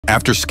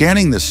After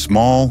scanning this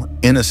small,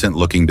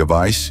 innocent-looking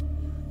device,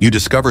 you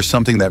discover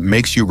something that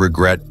makes you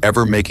regret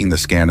ever making the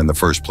scan in the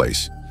first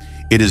place.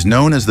 It is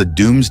known as the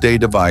Doomsday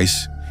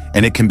Device,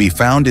 and it can be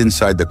found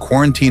inside the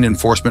Quarantine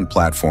Enforcement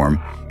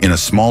Platform in a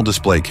small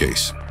display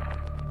case.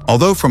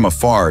 Although from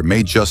afar it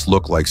may just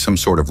look like some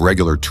sort of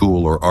regular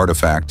tool or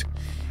artifact,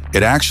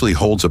 it actually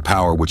holds a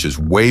power which is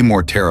way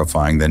more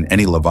terrifying than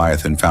any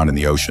Leviathan found in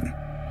the ocean.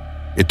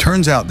 It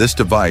turns out this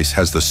device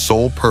has the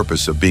sole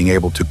purpose of being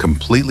able to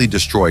completely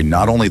destroy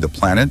not only the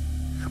planet,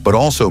 but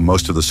also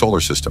most of the solar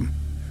system.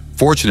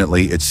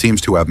 Fortunately, it seems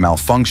to have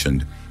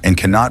malfunctioned and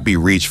cannot be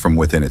reached from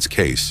within its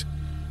case.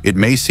 It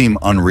may seem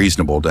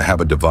unreasonable to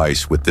have a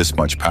device with this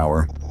much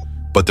power,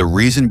 but the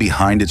reason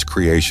behind its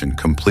creation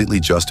completely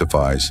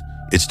justifies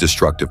its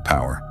destructive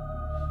power.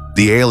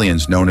 The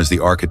aliens known as the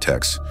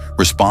Architects,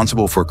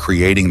 responsible for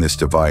creating this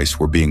device,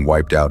 were being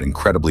wiped out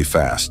incredibly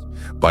fast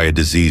by a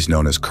disease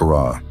known as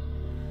Kharaa.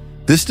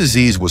 This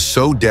disease was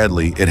so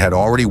deadly it had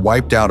already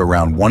wiped out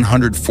around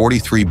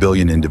 143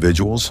 billion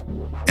individuals,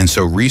 and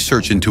so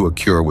research into a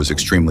cure was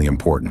extremely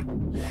important.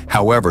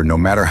 However, no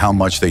matter how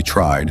much they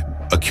tried,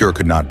 a cure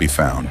could not be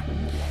found.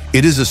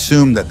 It is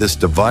assumed that this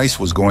device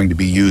was going to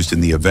be used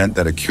in the event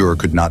that a cure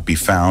could not be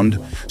found,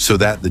 so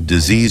that the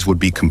disease would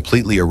be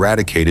completely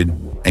eradicated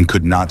and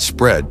could not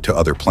spread to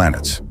other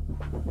planets.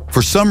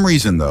 For some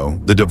reason,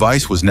 though, the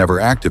device was never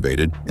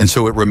activated, and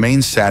so it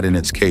remains sat in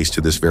its case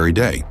to this very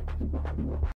day.